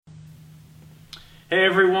Hey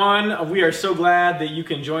everyone, we are so glad that you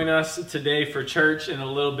can join us today for church in a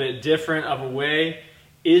little bit different of a way.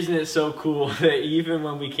 Isn't it so cool that even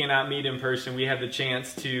when we cannot meet in person, we have the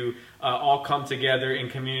chance to all come together in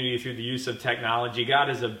community through the use of technology. God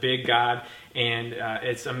is a big God, and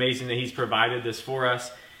it's amazing that He's provided this for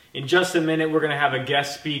us. In just a minute, we're going to have a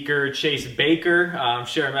guest speaker, Chase Baker,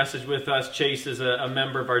 share a message with us. Chase is a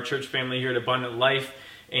member of our church family here at Abundant Life.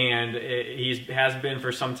 And he has been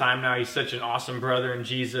for some time now. He's such an awesome brother in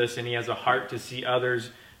Jesus, and he has a heart to see others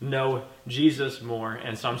know Jesus more.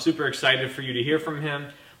 And so I'm super excited for you to hear from him.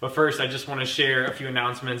 But first, I just want to share a few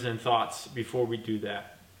announcements and thoughts before we do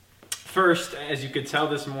that. First, as you could tell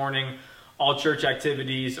this morning, all church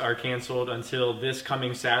activities are canceled until this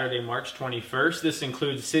coming Saturday, March 21st. This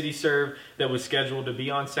includes City Serve that was scheduled to be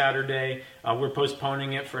on Saturday. We're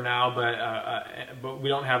postponing it for now, but we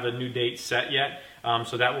don't have a new date set yet.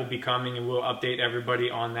 So that will be coming, and we'll update everybody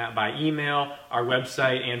on that by email, our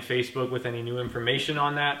website, and Facebook with any new information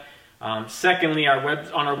on that. Secondly,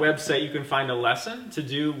 on our website, you can find a lesson to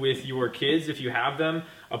do with your kids if you have them,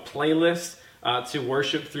 a playlist to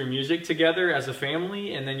worship through music together as a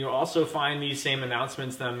family, and then you'll also find these same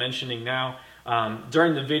announcements that I'm mentioning now.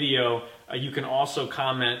 During the video, you can also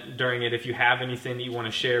comment during it if you have anything that you want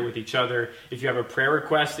to share with each other. If you have a prayer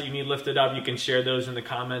request that you need lifted up, you can share those in the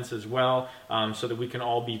comments as well, so that we can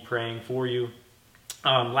all be praying for you.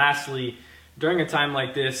 Lastly, during a time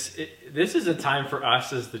like this, this is a time for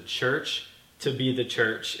us as the church to be the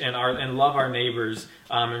church and love our neighbors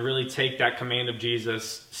and really take that command of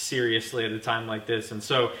Jesus seriously at a time like this. And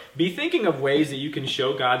so be thinking of ways that you can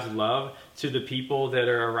show God's love to the people that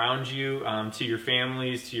are around you, to your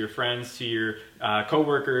families, to your friends, to your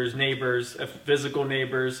coworkers, neighbors, physical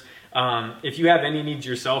neighbors. If you have any needs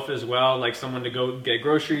yourself as well, like someone to go get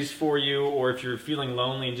groceries for you, or if you're feeling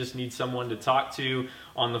lonely and just need someone to talk to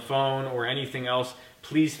on the phone or anything else,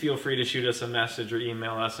 please feel free to shoot us a message or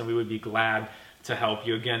email us, and we would be glad to help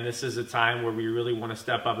you. Again, this is a time where we really want to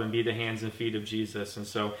step up and be the hands and feet of Jesus. And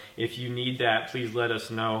so if you need that, please let us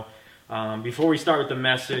know. Before we start with the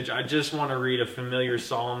message, I just want to read a familiar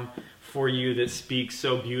psalm for you that speaks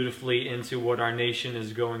so beautifully into what our nation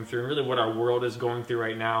is going through, really what our world is going through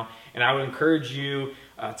right now. And I would encourage you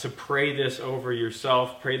to pray this over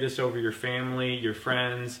yourself, pray this over your family, your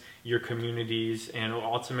friends, your communities, and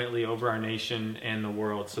ultimately over our nation and the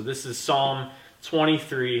world. So this is Psalm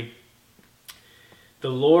 23. The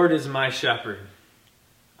Lord is my shepherd,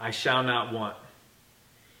 I shall not want.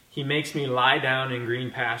 He makes me lie down in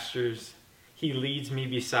green pastures. He leads me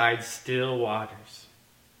beside still waters.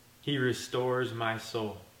 He restores my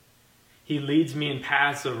soul. He leads me in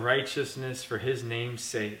paths of righteousness for his name's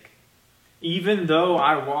sake. Even though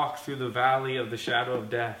I walk through the valley of the shadow of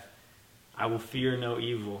death, I will fear no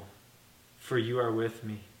evil, for you are with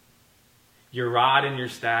me. Your rod and your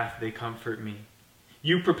staff, they comfort me.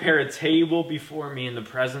 You prepare a table before me in the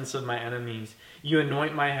presence of my enemies. You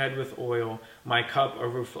anoint my head with oil. My cup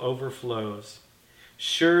overflows.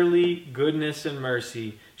 Surely goodness and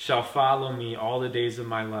mercy shall follow me all the days of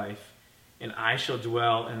my life, and I shall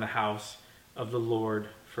dwell in the house of the Lord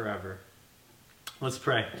forever. Let's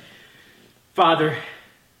pray. Father,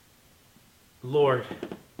 Lord,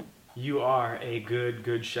 you are a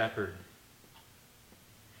good shepherd.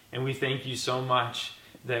 And we thank you so much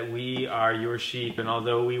that we are your sheep, and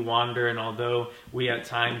although we wander, and although we at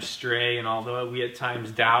times stray, and although we at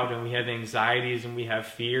times doubt, and we have anxieties, and we have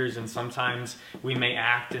fears, and sometimes we may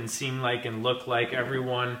act and seem like and look like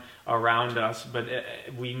everyone around us, but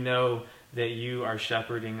we know that you are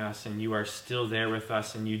shepherding us, and you are still there with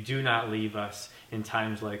us, and you do not leave us in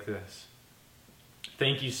times like this.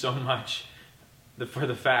 Thank you so much for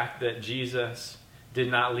the fact that Jesus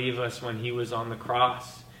did not leave us when he was on the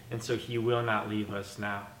cross, and so he will not leave us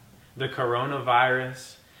now. The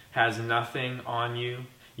coronavirus has nothing on you.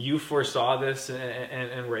 You foresaw this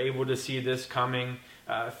and were able to see this coming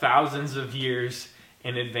thousands of years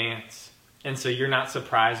in advance. And so you're not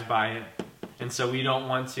surprised by it. And so we don't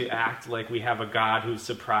want to act like we have a God who's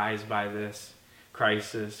surprised by this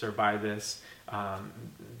crisis or by this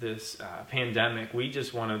pandemic. We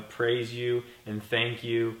just want to praise you and thank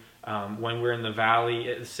you when we're in the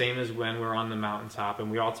valley, the same as when we're on the mountaintop.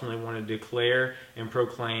 And we ultimately want to declare and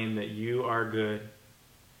proclaim that you are good,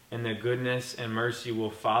 and that goodness and mercy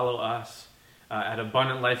will follow us at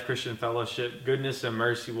Abundant Life Christian Fellowship. Goodness and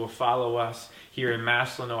mercy will follow us here in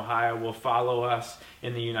Massillon, Ohio, will follow us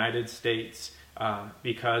in the United States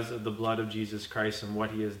because of the blood of Jesus Christ and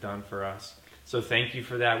what he has done for us. So thank you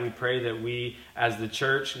for that. We pray that we as the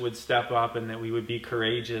church would step up, and that we would be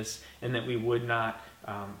courageous, and that we would not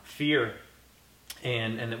fear,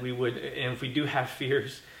 and that we would, and if we do have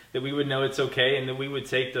fears, that we would know it's okay, and that we would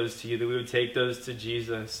take those to you, that we would take those to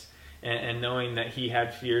Jesus, and knowing that he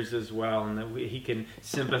had fears as well, and that he can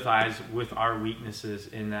sympathize with our weaknesses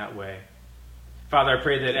in that way. Father, I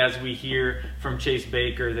pray that as we hear from Chase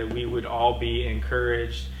Baker, that we would all be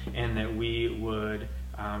encouraged, and that we would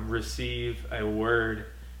receive a word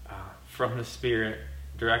from the Spirit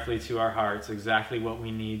directly to our hearts, exactly what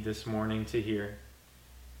we need this morning to hear.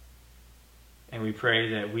 And we pray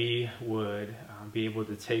that we would be able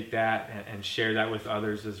to take that and share that with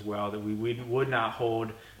others as well, that we would not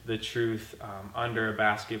hold the truth under a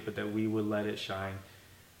basket, but that we would let it shine.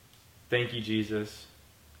 Thank you, Jesus.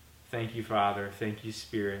 Thank you, Father. Thank you,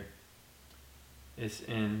 Spirit. It's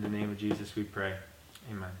in the name of Jesus we pray.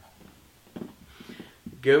 Amen.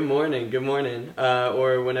 Good morning,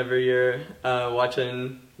 or whenever you're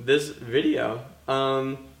watching this video.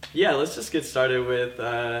 Let's just get started with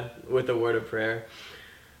a word of prayer.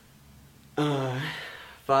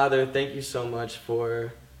 Father, thank you so much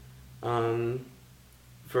for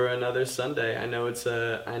another Sunday. I know it's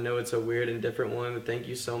a weird and different one, but thank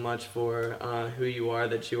you so much for who you are,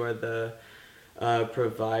 that you are the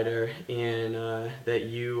provider, and that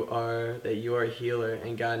you are a healer.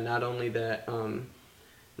 And God, not only that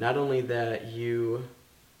you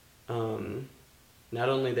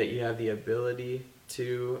have the ability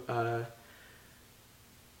to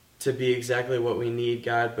be exactly what we need,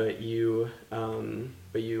 God, but you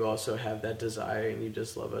also have that desire, and you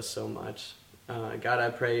just love us so much. God, I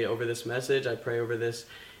pray over this message. I pray over this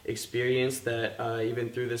experience that even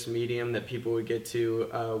through this medium, that people would get to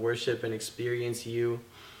worship and experience you.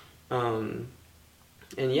 Thank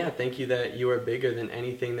you that you are bigger than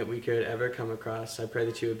anything that we could ever come across. I pray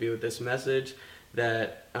that you would be with this message,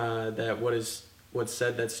 that what's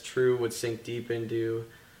said that's true would sink deep into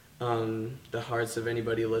the hearts of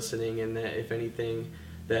anybody listening, and that if anything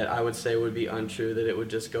that I would say would be untrue, that it would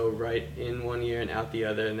just go right in one ear and out the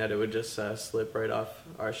other, and that it would just slip right off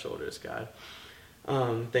our shoulders, God.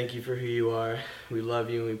 Thank you for who you are. We love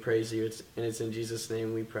you and we praise you. And it's in Jesus'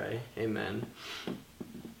 name we pray. Amen.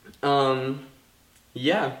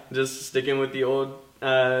 Just sticking with the old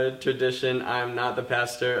tradition. I'm not the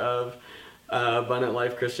pastor of Abundant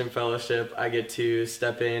Life Christian Fellowship. I get to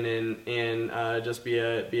step in and just be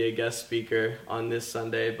a guest speaker on this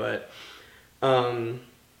Sunday. But so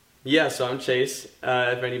I'm Chase.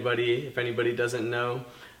 If anybody doesn't know,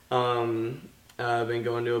 I've been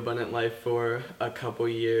going to Abundant Life for a couple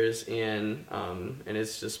years, and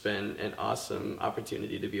it's just been an awesome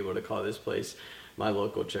opportunity to be able to call this place my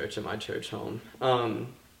local church and my church home.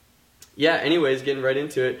 Anyways, getting right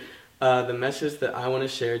into it. The message that I want to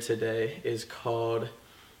share today is called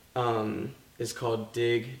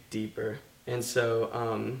Dig Deeper. And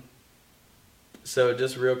so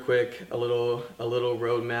just real quick, a little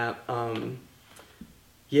roadmap.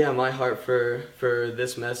 My heart for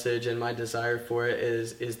this message and my desire for it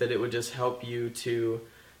is that it would just help you to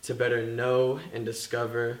better know and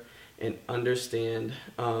discover and understand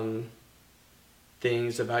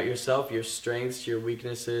things about yourself, your strengths, your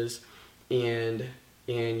weaknesses, and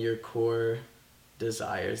your core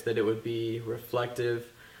desires, that it would be reflective,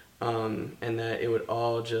 and that it would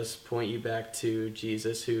all just point you back to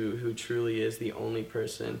Jesus, who truly is the only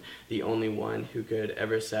person, the only one who could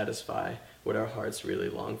ever satisfy what our hearts really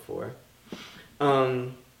long for.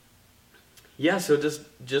 So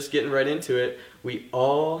just getting right into it, we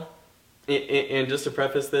all, and just to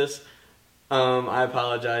preface this, I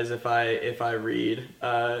apologize if I read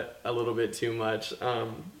a little bit too much, but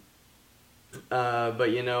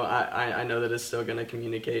I know that it's still going to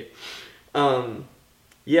communicate.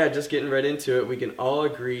 Just getting right into it, we can all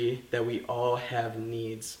agree that we all have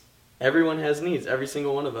needs. Everyone has needs, every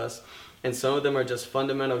single one of us. And some of them are just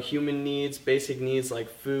fundamental human needs, basic needs like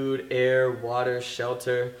food, air, water,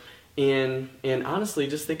 shelter. And honestly,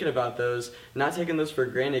 just thinking about those, not taking those for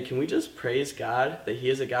granted, can we just praise God that He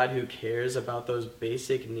is a God who cares about those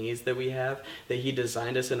basic needs that we have, that He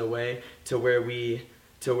designed us in a way to where we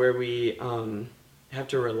have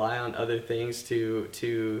to rely on other things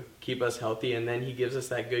to keep us healthy, and then He gives us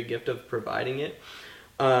that good gift of providing it.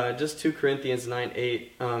 Just 2 Corinthians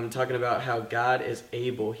 9:8, talking about how God is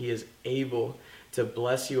able, He is able to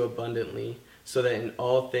bless you abundantly, so that in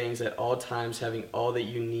all things, at all times, having all that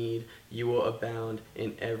you need, you will abound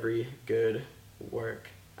in every good work.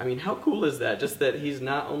 I mean, how cool is that? Just that He's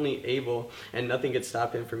not only able, and nothing could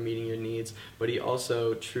stop Him from meeting your needs, but He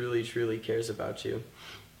also truly, truly cares about you.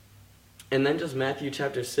 And then just Matthew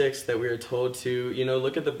chapter 6, that we are told to,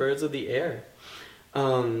 look at the birds of the air.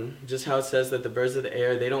 Just how it says that the birds of the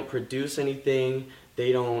air, they don't produce anything,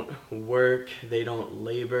 they don't work, they don't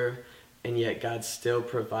labor, and yet God still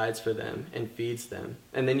provides for them and feeds them.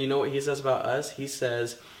 And then you know what he says about us? He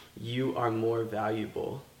says, you are more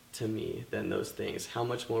valuable to me than those things. How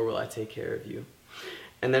much more will I take care of you?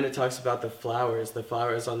 And then it talks about the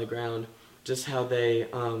flowers on the ground, just how they,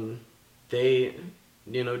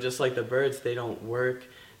 just like the birds, they don't work,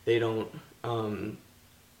 they don't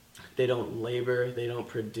labor, they don't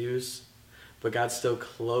produce, but God still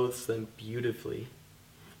clothes them beautifully.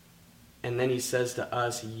 And then he says to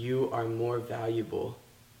us, you are more valuable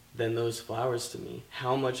than those flowers to me.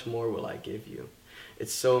 How much more will I give you?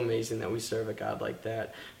 It's so amazing that we serve a God like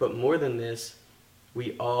that. But more than this,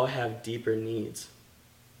 we all have deeper needs.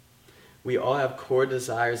 We all have core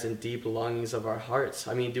desires and deep longings of our hearts.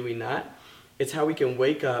 I mean, do we not? It's how we can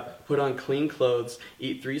wake up, put on clean clothes,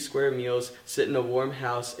 eat 3 square meals, sit in a warm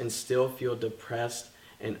house, and still feel depressed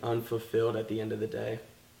and unfulfilled at the end of the day.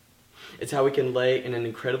 It's how we can lay in an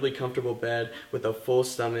incredibly comfortable bed with a full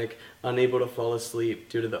stomach, unable to fall asleep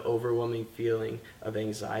due to the overwhelming feeling of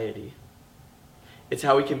anxiety. It's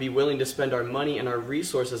how we can be willing to spend our money and our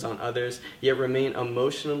resources on others, yet remain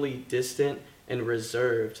emotionally distant and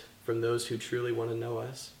reserved from those who truly want to know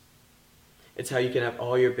us. It's how you can have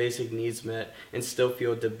all your basic needs met and still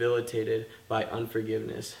feel debilitated by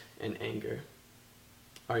unforgiveness and anger.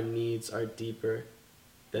 Our needs are deeper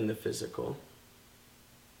than the physical.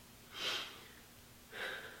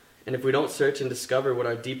 And if we don't search and discover what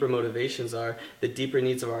our deeper motivations are, the deeper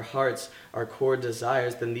needs of our hearts, our core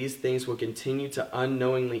desires, then these things will continue to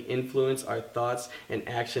unknowingly influence our thoughts and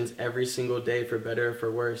actions every single day, for better or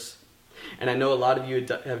for worse. And I know a lot of you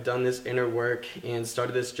have done this inner work and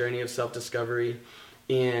started this journey of self-discovery,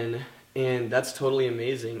 and that's totally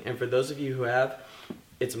amazing. And for those of you who have,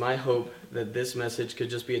 it's my hope that this message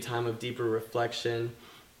could just be a time of deeper reflection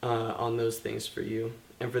on those things for you.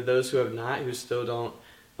 And for those who have not, who still don't,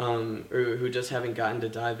 or who just haven't gotten to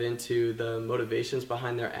dive into the motivations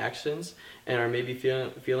behind their actions and are maybe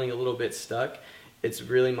feeling a little bit stuck, it's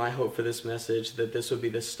really my hope for this message that this would be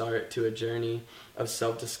the start to a journey of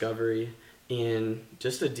self-discovery and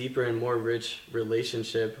just a deeper and more rich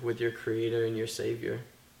relationship with your Creator and your Savior.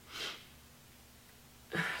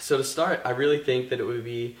 So to start, I really think that it would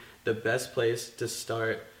be the best place to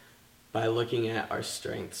start by looking at our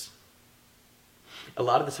strengths. A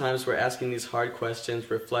lot of the times we're asking these hard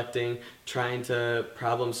questions, reflecting, trying to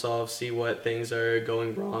problem solve, see what things are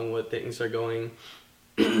going wrong, what things are going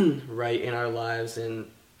right in our lives, and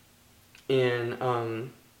it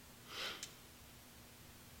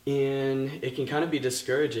can kind of be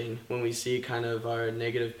discouraging when we see kind of our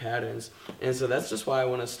negative patterns. And so that's just why I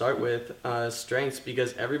want to start with strengths,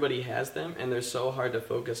 because everybody has them and they're so hard to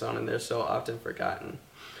focus on and they're so often forgotten.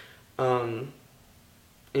 And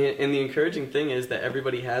the encouraging thing is that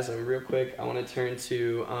everybody has them. Real quick, I want to turn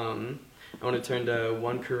to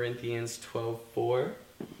 1 Corinthians 12:4.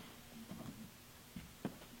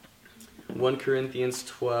 1 Corinthians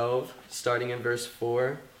 12, starting in verse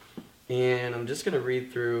 4, and I'm just going to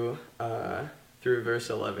read through verse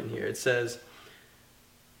 11 here. It says,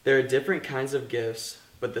 "There are different kinds of gifts,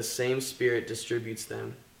 but the same Spirit distributes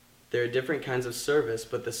them. There are different kinds of service,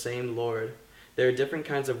 but the same Lord. There are different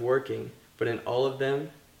kinds of working, but in all of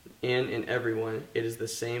them and in everyone, it is the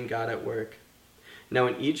same God at work. Now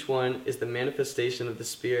in each one is the manifestation of the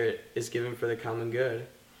Spirit is given for the common good.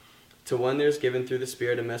 To one there is given through the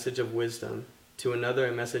Spirit a message of wisdom, to another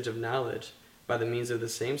a message of knowledge by the means of the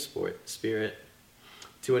same Spirit,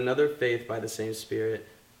 to another faith by the same Spirit,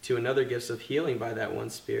 to another gifts of healing by that one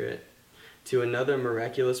Spirit, to another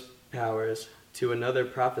miraculous powers, to another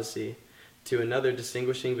prophecy, to another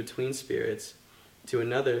distinguishing between spirits, to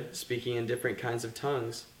another speaking in different kinds of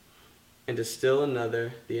tongues, and to still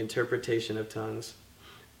another the interpretation of tongues.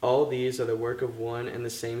 All these are the work of one and the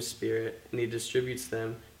same Spirit, and he distributes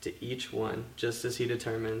them to each one just as he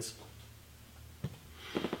determines."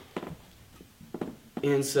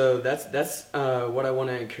 And so that's what I want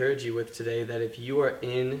to encourage you with today, that if you are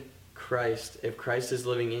in Christ, if Christ is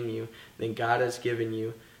living in you, then God has given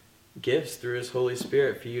you gifts through his Holy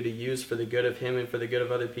Spirit for you to use for the good of him and for the good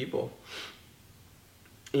of other people.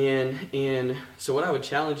 And so what I would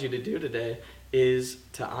challenge you to do today is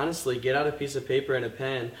to honestly get out a piece of paper and a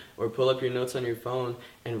pen, or pull up your notes on your phone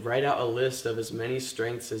and write out a list of as many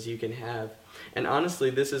strengths as you can have. And honestly,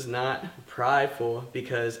 this is not prideful,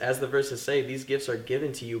 because as the verses say, these gifts are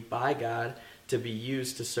given to you by God to be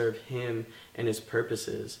used to serve him and his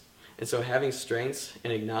purposes. And so having strengths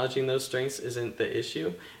and acknowledging those strengths isn't the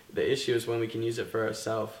issue. The issue is when we can use it for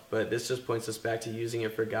ourselves. But this just points us back to using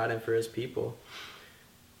it for God and for his people.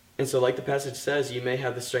 And so like the passage says, you may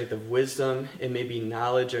have the strength of wisdom, it may be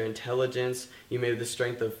knowledge or intelligence, you may have the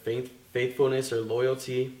strength of faithfulness or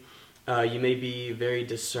loyalty, You may be very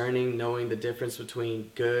discerning, knowing the difference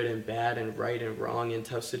between good and bad and right and wrong in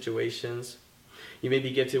tough situations. You may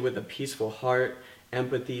be gifted with a peaceful heart,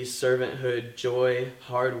 empathy, servanthood, joy,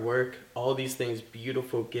 hard work, all these things,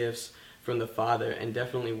 beautiful gifts from the Father, and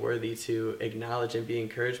definitely worthy to acknowledge and be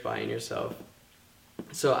encouraged by in yourself.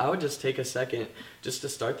 So I would just take a second just to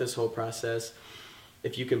start this whole process.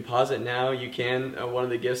 If you can pause it now, you can. One of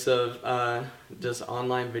the gifts of just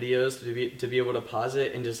online videos to be able to pause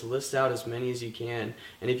it and just list out as many as you can.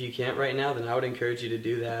 And if you can't right now, then I would encourage you to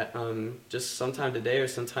do that just sometime today or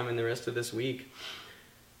sometime in the rest of this week.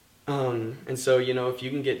 And so, if you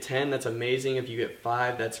can get 10, that's amazing. If you get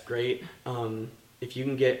 5, that's great. If you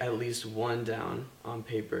can get at least 1 down on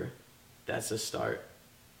paper, that's a start.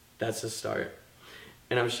 That's a start.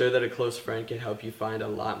 And I'm sure that a close friend can help you find a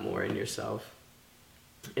lot more in yourself.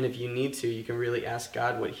 And if you need to, you can really ask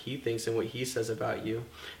God what he thinks and what he says about you.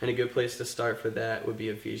 And a good place to start for that would be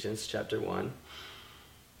Ephesians chapter 1.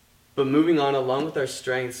 But moving on, along with our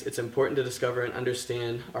strengths, it's important to discover and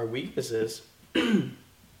understand our weaknesses.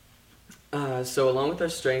 So along with our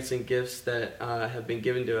strengths and gifts that have been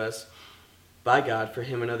given to us by God for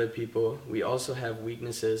him and other people, we also have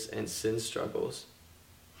weaknesses and sin struggles.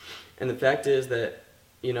 And the fact is that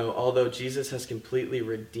although Jesus has completely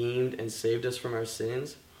redeemed and saved us from our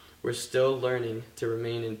sins, we're still learning to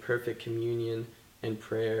remain in perfect communion and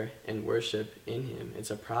prayer and worship in him.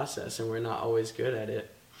 It's a process, and we're not always good at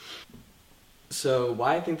it. So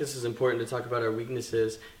why I think this is important to talk about our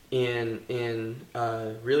weaknesses and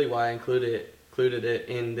really why I included it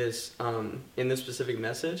in this specific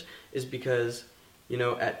message is because,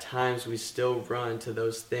 at times we still run to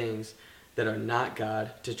those things that are not God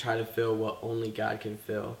to try to fill what only God can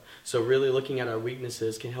fill. So really looking at our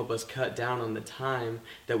weaknesses can help us cut down on the time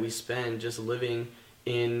that we spend just living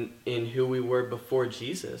in who we were before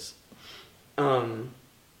Jesus. And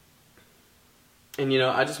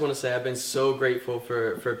I just want to say I've been so grateful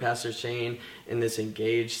for Pastor Shane in this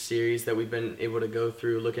Engaged series that we've been able to go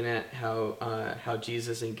through, looking at how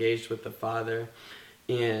Jesus engaged with the Father,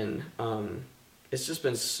 and it's just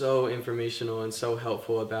been so informational and so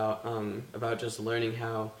helpful about just learning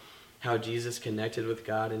how Jesus connected with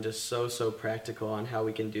God, and just so practical on how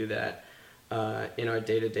we can do that in our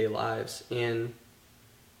day-to-day lives. And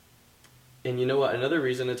you know what? Another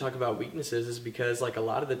reason to talk about weaknesses is because, like, a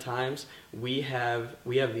lot of the times we have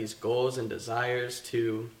these goals and desires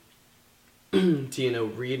to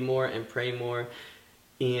read more and pray more,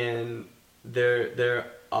 and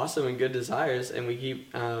they're awesome and good desires, and we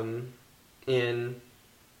keep in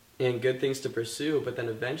good things to pursue, but then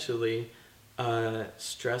eventually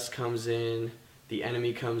stress comes in, the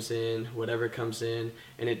enemy comes in, whatever comes in,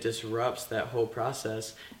 and it disrupts that whole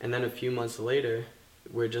process. And then a few months later,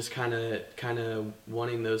 we're just kind of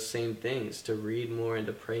wanting those same things, to read more and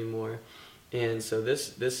to pray more. And so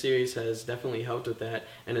this series has definitely helped with that.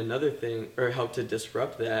 And another thing, or helped to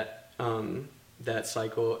disrupt that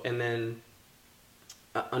cycle. And then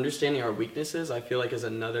understanding our weaknesses, I feel like, is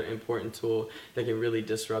another important tool that can really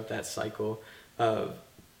disrupt that cycle of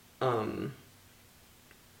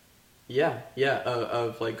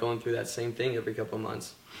like going through that same thing every couple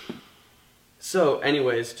months. So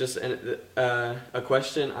anyways, just a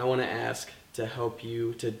question I want to ask to help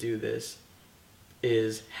you to do this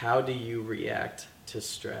is, how do you react to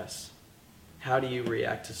stress? How do you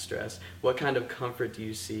react to stress? What kind of comfort do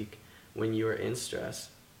you seek when you are in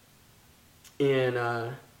stress? And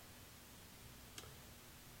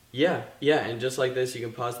and just like this, you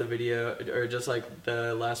can pause the video, or just like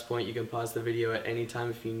the last point, you can pause the video at any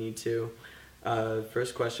time if you need to.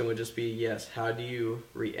 First question would just be, yes, how do you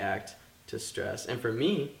react to stress? And for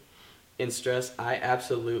me, in stress, I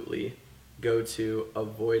absolutely go to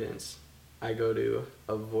avoidance. I avoid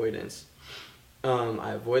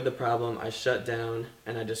the problem, I shut down,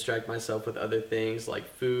 and I distract myself with other things like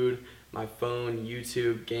food, my phone,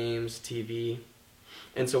 YouTube, games, TV.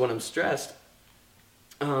 And so when I'm stressed,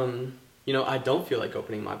 I don't feel like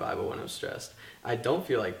opening my Bible when I'm stressed. I don't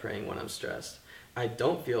feel like praying when I'm stressed. I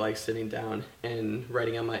don't feel like sitting down and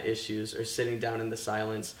writing out my issues, or sitting down in the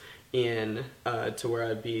silence and to where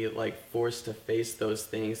I'd be like forced to face those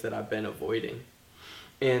things that I've been avoiding.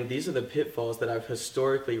 And these are the pitfalls that I've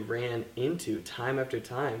historically ran into time after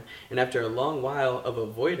time. And after a long while of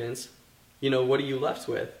avoidance, what are you left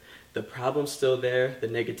with? The problem's still there, the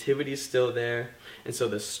negativity's still there, and so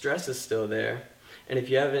the stress is still there. And if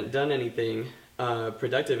you haven't done anything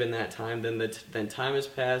productive in that time, then time has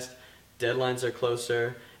passed, deadlines are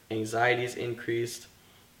closer, anxiety's increased,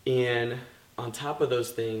 and on top of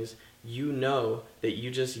those things, that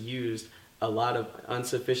you just used a lot of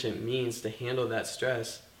insufficient means to handle that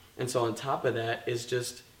stress. And so on top of that is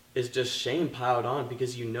just is just shame piled on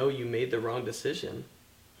because you know you made the wrong decision.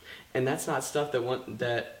 And that's not stuff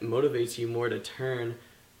that motivates you more to turn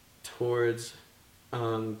towards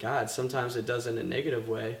God. Sometimes it does in a negative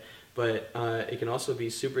way, but it can also be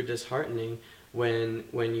super disheartening when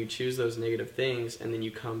you choose those negative things and then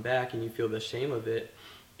you come back and you feel the shame of it,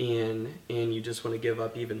 and you just want to give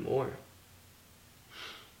up even more.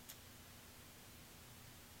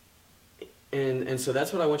 And so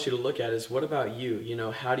that's what I want you to look at is, what about you? You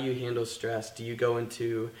know, how do you handle stress? Do you go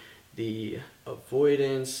into the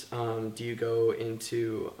avoidance? Do you go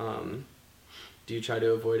into, do you try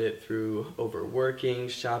to avoid it through overworking,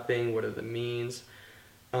 shopping? What are the means?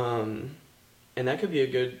 And that could be a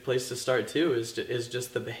good place to start too, is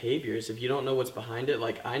just the behaviors. If you don't know what's behind it,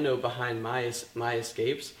 like I know behind my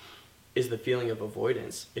escapes is the feeling of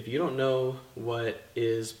avoidance. If you don't know what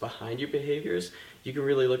is behind your behaviors, you can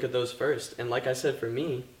really look at those first. And like I said, for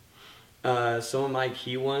me, some of my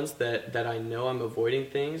key ones that I know I'm avoiding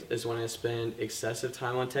things is when I spend excessive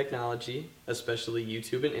time on technology, especially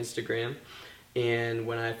YouTube and Instagram, and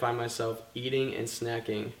when I find myself eating and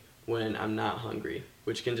snacking when I'm not hungry,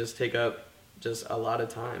 which can just take up just a lot of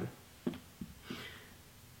time.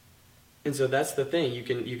 And so that's the thing. You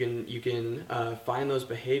can find those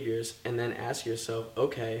behaviors and then ask yourself,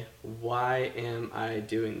 okay, why am I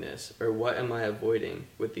doing this? Or what am I avoiding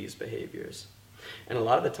with these behaviors? And a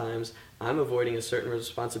lot of the times, I'm avoiding a certain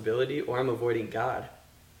responsibility, or I'm avoiding God.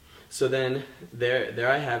 So then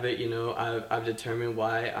there I have it. You know, I've determined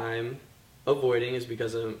why I'm avoiding is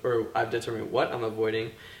because I've determined what I'm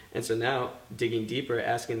avoiding. And so now, digging deeper,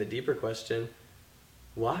 asking the deeper question,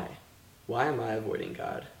 why? Why am I avoiding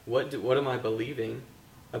God? What am I believing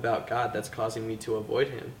about God that's causing me to avoid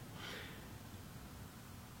Him?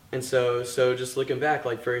 And so just looking back,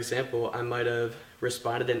 like for example, I might have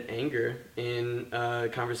responded in anger in a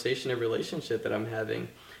conversation, a relationship that I'm having.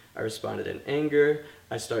 I responded in anger.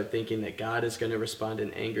 I start thinking that God is going to respond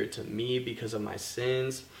in anger to me because of my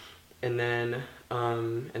sins, and then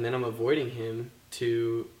I'm avoiding Him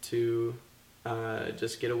to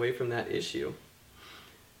just get away from that issue.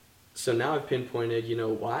 So now I've pinpointed, you know,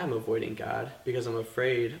 why I'm avoiding God, because I'm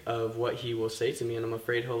afraid of what He will say to me, and I'm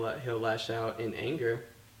afraid He'll lash out in anger.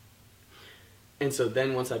 And so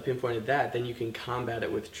then once I pinpointed that, then you can combat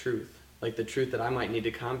it with truth. Like the truth that I might need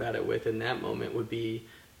to combat it with in that moment would be,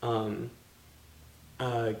 God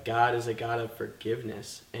is a God of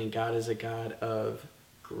forgiveness, and God is a God of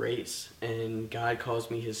grace, and God calls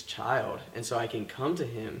me His child. And so I can come to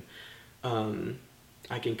Him, humbly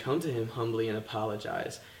and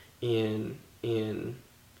apologize. In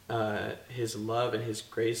His love and His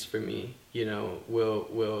grace for me, you know,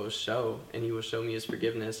 will show, and He will show me His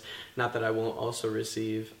forgiveness. Not that I won't also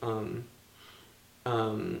receive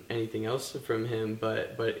anything else from Him,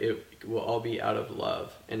 but it will all be out of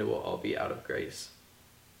love, and it will all be out of grace.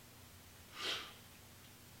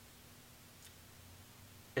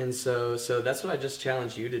 And so that's what I just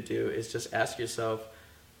challenge you to do, is just ask yourself,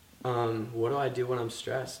 what do I do when I'm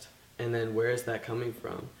stressed? And then where is that coming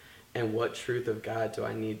from? And what truth of God do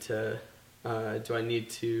I need to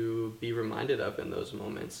be reminded of in those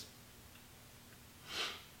moments?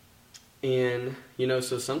 And you know,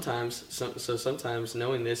 so sometimes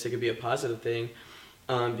knowing this, it could be a positive thing,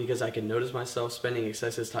 because I can notice myself spending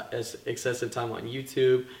excessive time on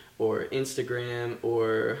YouTube or Instagram,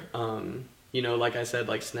 or you know, like I said,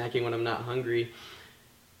 like snacking when I'm not hungry.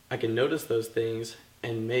 I can notice those things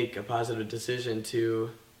and make a positive decision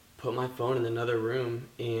to put my phone in another room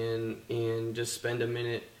and just spend a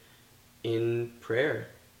minute in prayer,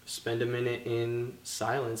 spend a minute in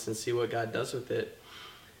silence, and see what God does with it.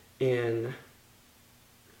 And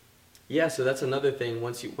yeah, so that's another thing.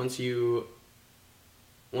 Once you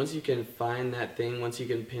can find that thing, once you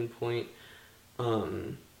can pinpoint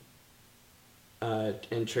and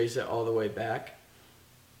trace it all the way back,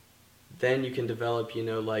 then you can develop, you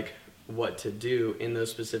know, like what to do in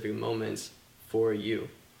those specific moments for you.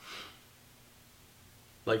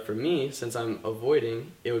 Like for me, since I'm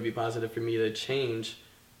avoiding, it would be positive for me to change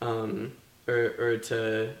or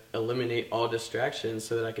to eliminate all distractions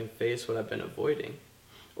so that I can face what I've been avoiding,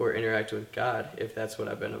 or interact with God if that's what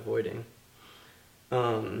I've been avoiding.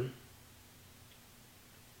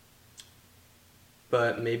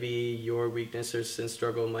 But maybe your weakness or sin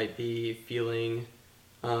struggle might be feeling,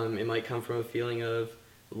 it might come from a feeling of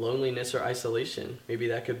loneliness or isolation. Maybe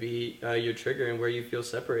that could be your trigger and where you feel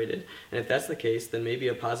separated. And if that's the case, then maybe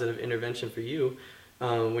a positive intervention for you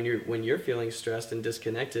when you're feeling stressed and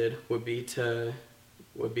disconnected would be that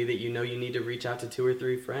you know you need to reach out to 2 or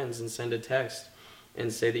 3 friends and send a text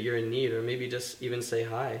and say that you're in need, or maybe just even say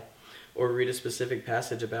hi, or read a specific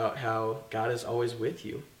passage about how God is always with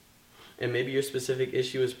you. And maybe your specific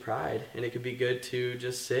issue is pride, and it could be good to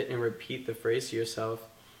just sit and repeat the phrase to yourself,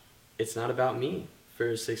 "It's not about me,"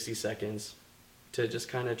 for 60 seconds, to just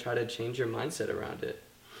kind of try to change your mindset around it.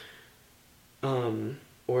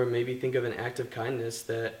 Or maybe think of an act of kindness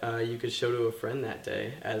that you could show to a friend that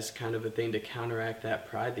day as kind of a thing to counteract that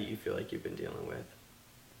pride that you feel like you've been dealing with.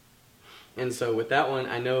 And so with that one,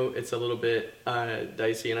 I know it's a little bit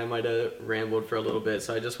dicey and I might have rambled for a little bit,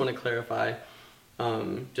 so I just want to clarify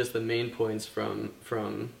just the main points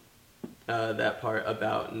from that part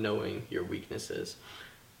about knowing your weaknesses.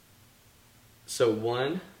 So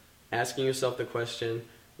 1, asking yourself the question,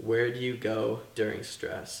 where do you go during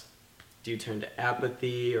stress? Do you turn to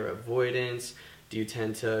apathy or avoidance? Do you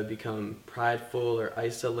tend to become prideful or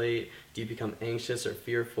isolate? Do you become anxious or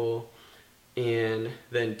fearful? And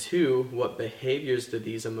then 2, what behaviors do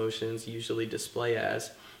these emotions usually display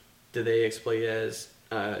as? Do they display as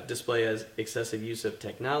excessive use of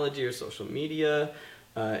technology or social media?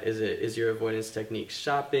 Is your avoidance technique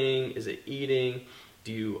shopping? Is it eating?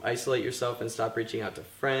 Do you isolate yourself and stop reaching out to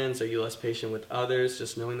friends? Are you less patient with others?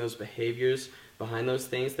 Just knowing those behaviors behind those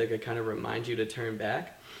things that could kind of remind you to turn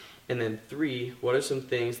back. And then 3, what are some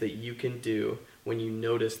things that you can do when you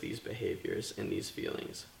notice these behaviors and these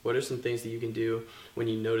feelings? What are some things that you can do when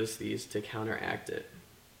you notice these to counteract it?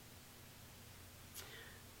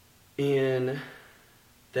 And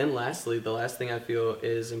then lastly, the last thing I feel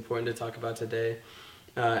is important to talk about today,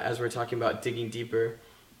 as we're talking about digging deeper,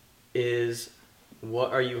 is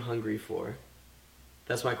what are you hungry for?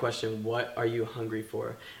 That's my question. What are you hungry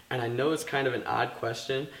for? And I know it's kind of an odd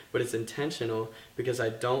question, but it's intentional because I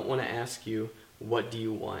don't want to ask you, what do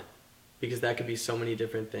you want? Because that could be so many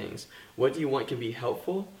different things. What do you want can be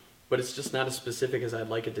helpful, but it's just not as specific as I'd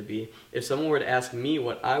like it to be. If someone were to ask me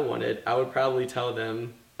what I wanted, I would probably tell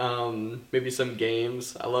them maybe some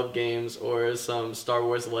games. I love games, or some Star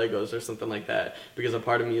Wars Legos or something like that, because a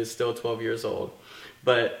part of me is still 12 years old.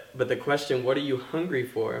 But the question, what are you hungry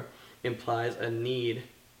for, implies a need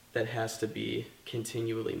that has to be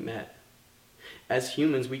continually met. As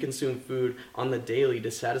humans, we consume food on the daily to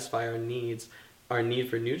satisfy our needs, our need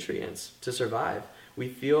for nutrients to survive. We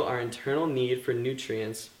feel our internal need for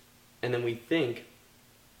nutrients, and then we think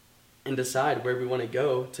and decide where we want to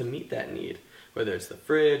go to meet that need, whether it's the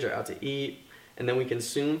fridge or out to eat, and then we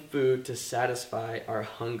consume food to satisfy our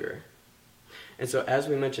hunger. And so, as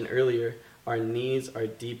we mentioned earlier, our needs are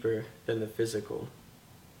deeper than the physical.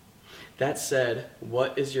 That said,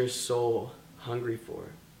 what is your soul hungry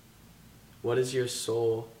for? What is your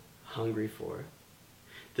soul hungry for?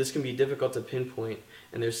 This can be difficult to pinpoint,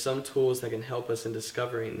 and there's some tools that can help us in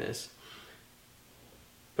discovering this.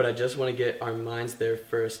 But I just want to get our minds there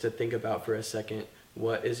first to think about for a second,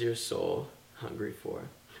 what is your soul hungry for?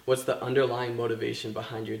 What's the underlying motivation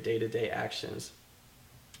behind your day-to-day actions?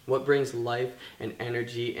 What brings life and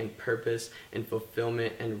energy and purpose and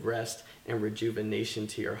fulfillment and rest and rejuvenation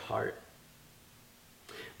to your heart?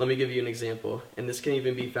 Let me give you an example, and this can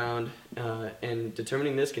even be found, and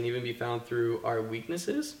determining this can even be found through our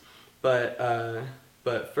weaknesses, but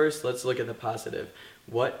first let's look at the positive.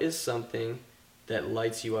 What is something that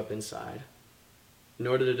lights you up inside? In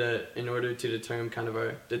order to determine kind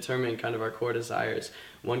of our core desires,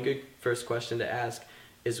 one good first question to ask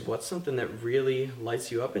is, what's something that really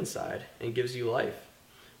lights you up inside and gives you life?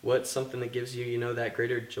 What's something that gives you, that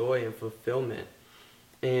greater joy and fulfillment?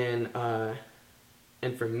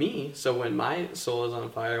 And for me, so when my soul is on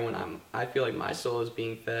fire, when I feel like my soul is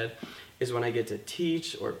being fed, is when I get to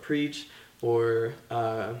teach or preach or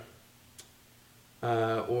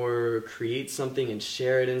create something and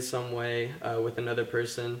share it in some way with another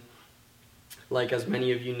person. Like, as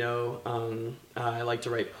many of you know, I like to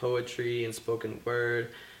write poetry and spoken word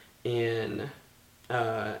and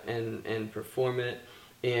perform it,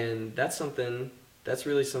 and that's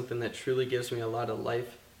really something that truly gives me a lot of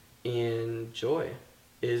life and joy,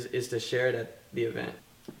 is to share it at the event.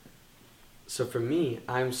 So for me,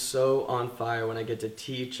 I'm so on fire when I get to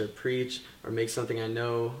teach or preach or make something I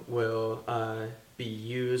know will be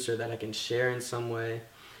used or that I can share in some way.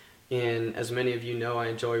 And as many of you know, I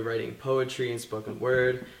enjoy writing poetry and spoken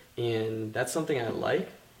word, and that's something I like.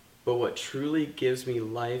 But what truly gives me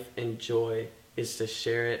life and joy is to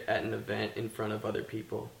share it at an event in front of other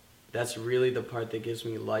people. That's really the part that gives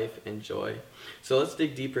me life and joy. So let's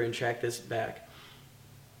dig deeper and track this back.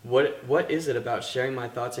 What is it about sharing my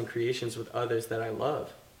thoughts and creations with others that I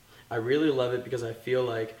love? I really love it because I feel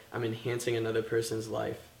like I'm enhancing another person's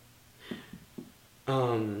life.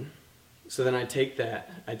 So then I take that.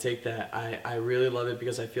 I really love it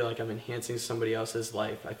because I feel like I'm enhancing somebody else's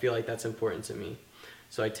life. I feel like that's important to me.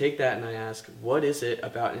 So I take that and I ask, what is it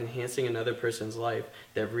about enhancing another person's life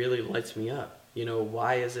that really lights me up?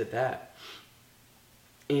 Why is it that?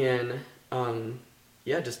 And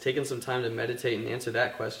just taking some time to meditate and answer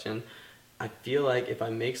that question, I feel like if I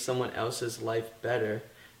make someone else's life better,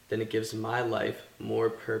 then it gives my life more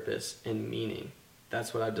purpose and meaning.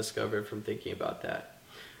 That's what I've discovered from thinking about that.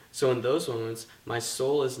 So in those moments, my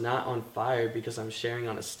soul is not on fire because I'm sharing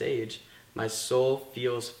on a stage. My soul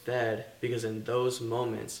feels fed because in those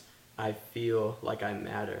moments, I feel like I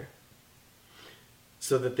matter.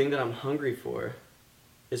 So the thing that I'm hungry for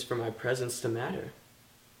is for my presence to matter.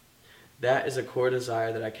 That is a core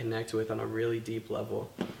desire that I connect with on a really deep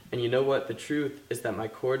level. And you know what? The truth is that my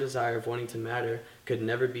core desire of wanting to matter could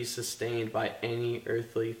never be sustained by any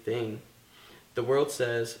earthly thing. The world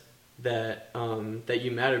says that that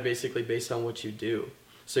you matter basically based on what you do.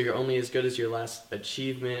 So you're only as good as your last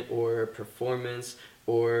achievement or performance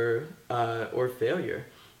or failure.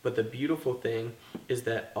 But the beautiful thing is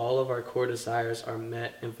that all of our core desires are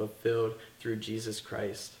met and fulfilled through Jesus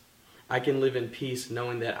Christ. I can live in peace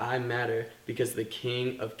knowing that I matter because the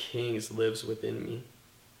King of Kings lives within me.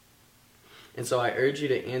 And so I urge you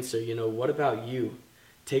to answer, what about you?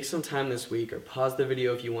 Take some time this week, or pause the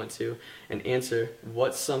video if you want to, and answer,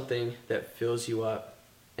 what's something that fills you up?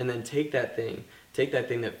 And then take that thing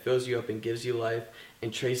that fills you up and gives you life,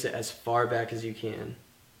 and trace it as far back as you can.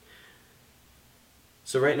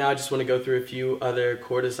 So right now I just want to go through a few other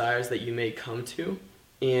core desires that you may come to,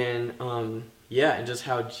 and just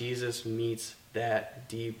how Jesus meets that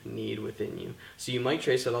deep need within you. So you might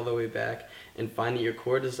trace it all the way back and find that your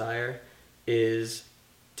core desire is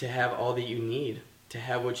to have all that you need, to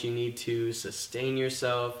have what you need to sustain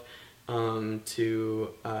yourself, to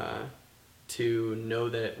know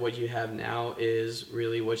that what you have now is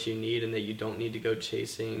really what you need and that you don't need to go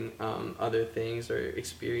chasing other things or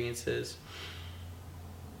experiences,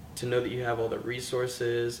 to know that you have all the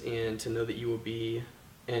resources and to know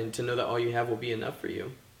that all you have will be enough for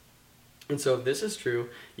you. And so if this is true,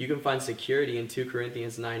 you can find security in 2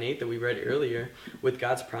 Corinthians 9:8 that we read earlier, with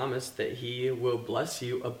God's promise that he will bless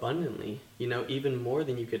you abundantly, even more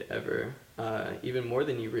than you could ever, even more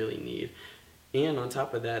than you really need. And on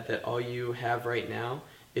top of that, that all you have right now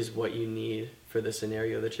is what you need for the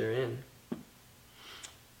scenario that you're in.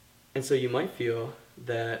 And so you might feel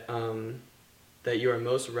that that you are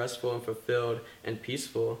most restful and fulfilled and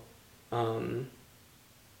peaceful.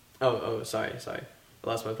 Sorry. I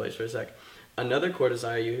lost my place for a sec. Another core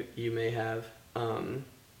desire you may have, or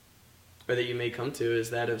that you may come to, is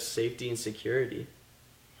that of safety and security.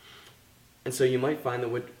 And so you might find that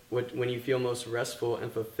when you feel most restful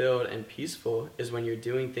and fulfilled and peaceful is when you're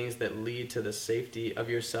doing things that lead to the safety of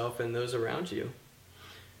yourself and those around you.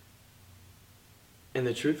 And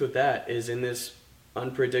the truth with that is, in this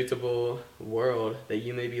unpredictable world that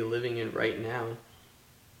you may be living in right now,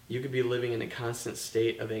 you could be living in a constant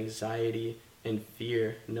state of anxiety and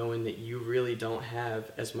fear, knowing that you really don't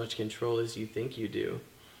have as much control as you think you do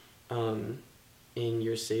in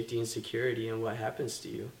your safety and security and what happens to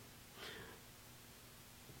you.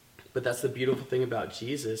 But that's the beautiful thing about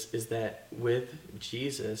Jesus, is that with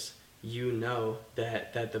Jesus, you know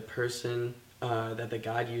that the person, that the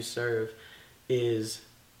God you serve is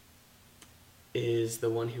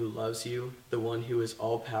the one who loves you, the one who is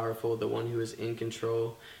all-powerful, the one who is in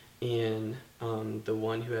control, and the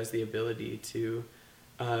one who has the ability to,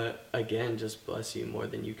 again, just bless you more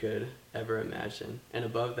than you could ever imagine. And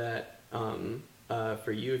above that,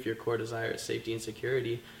 for you, if your core desire is safety and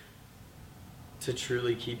security, to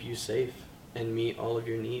truly keep you safe and meet all of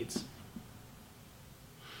your needs.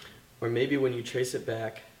 Or maybe when you trace it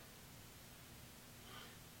back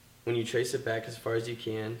as far as you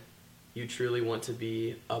can, you truly want to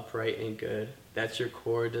be upright and good. That's your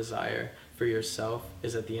core desire for yourself,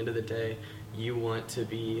 is at the end of the day, you want to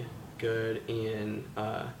be good and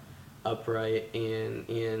upright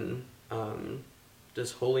and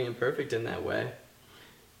just holy and perfect in that way.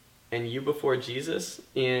 And you before Jesus,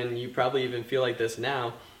 and you probably even feel like this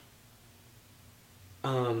now,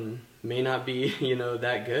 may not be,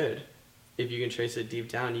 that good. If you can trace it deep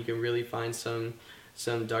down, you can really find some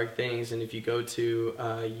dark things. And if you go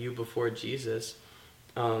to you before Jesus,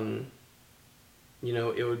 it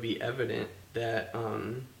would be evident that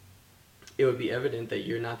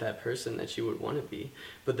you're not that person that you would want to be.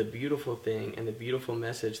 But the beautiful thing and the beautiful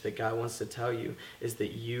message that God wants to tell you is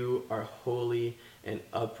that you are holy and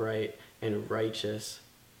upright and righteous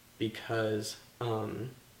because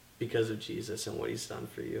of Jesus and what he's done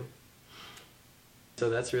for you.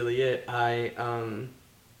 So that's really it. I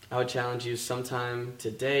would challenge you sometime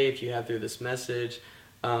today, if you have through this message,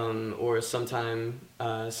 or sometime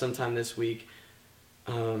this week,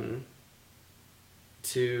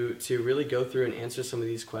 to really go through and answer some of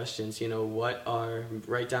these questions.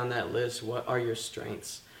 Write down that list. What are your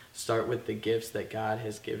strengths? Start with the gifts that God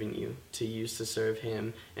has given you to use to serve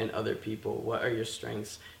Him and other people. What are your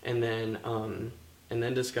strengths? And then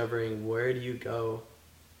discovering, where do you go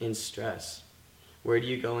in stress? Where do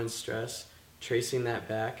you go in stress? Tracing that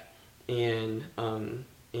back and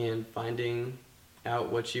finding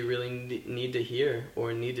out what you really need to hear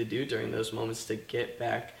or need to do during those moments to get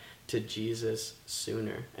back to Jesus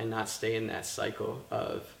sooner and not stay in that cycle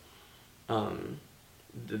of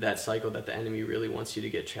that cycle that the enemy really wants you to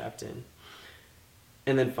get trapped in.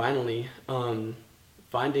 And then finally,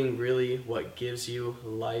 finding really what gives you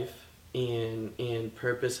life and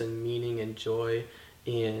purpose and meaning and joy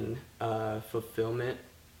and fulfillment.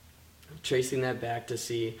 Tracing that back to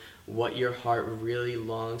see what your heart really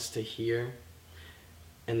longs to hear,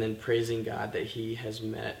 and then praising God that He has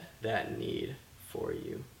met that need for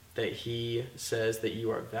you. That He says that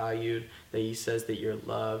you are valued, that He says that you're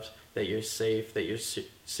loved, that you're safe, that you're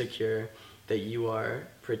secure, that you are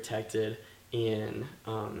protected, and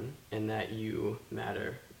that you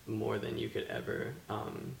matter more than you could ever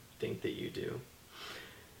think that you do.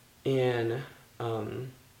 And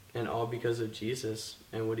all because of Jesus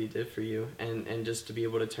and what He did for you, and just to be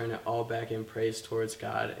able to turn it all back in praise towards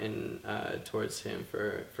God and towards Him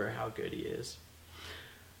for how good He is.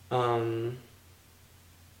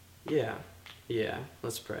 Yeah,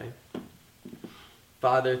 let's pray.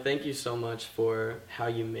 Father, thank you so much for how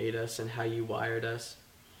you made us and how you wired us.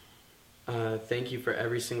 Thank you for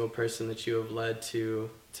every single person that you have led to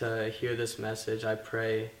hear this message. I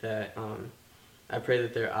pray that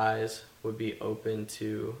their eyes would be open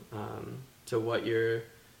to what you're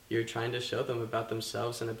trying to show them about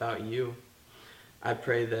themselves and about you. I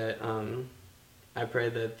pray that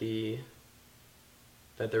the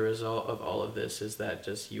result of all of this is that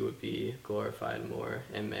just you would be glorified more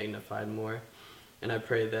and magnified more. And I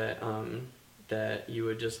pray that you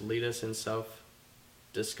would just lead us in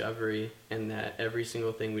self-discovery, and that every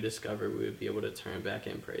single thing we discover, we would be able to turn back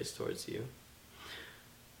in praise towards you.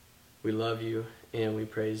 We love you and we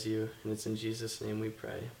praise you, and it's in Jesus' name we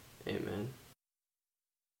pray. Amen.